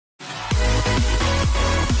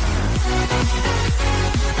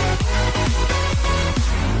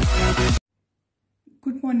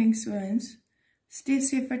Good morning, students. Stay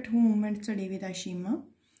safe at home and study with Ashima.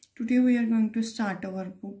 Today we are going to start our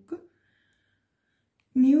book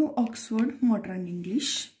New Oxford Modern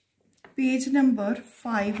English. Page number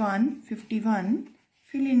 5151.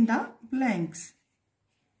 Fill in the blanks.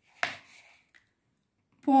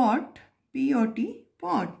 Pot, P-O-T,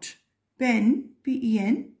 pot. Pen,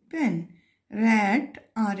 P-E-N, pen. Rat,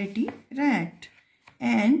 R-A-T, rat.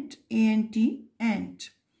 Ant, A-N-T,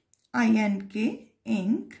 ant. I-N-K,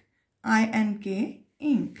 ink. I-N-K,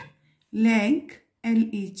 ink. Leg,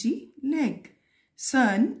 L-E-G, leg.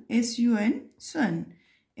 Sun, S-U-N, sun.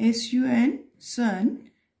 S-U-N,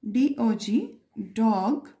 sun. D-O-G,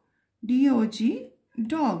 dog. D-O-G,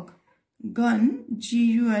 dog. Gun,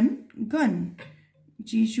 G-U-N, gun.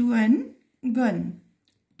 G-U-N, gun.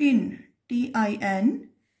 Tin, T-I-N,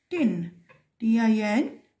 tin.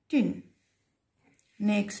 T-I-N, tin.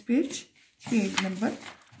 Next page, page number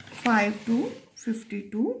 5 to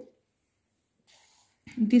 52.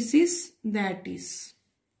 This is, that is.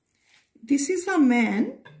 This is a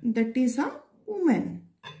man, that is a woman.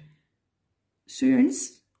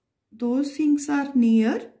 Students, those things are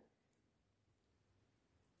near.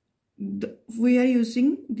 We are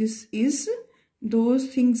using this is. Those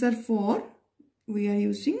things are for. We are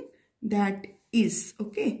using that is.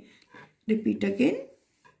 Okay. Repeat again.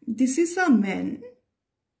 This is a man.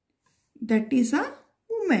 That is a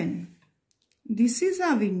woman. This is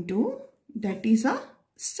a window. That is a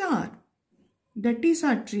star. That is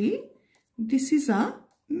a tree. This is a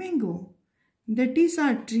mango. That is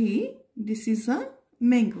a tree. This is a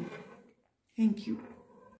mango. Thank you.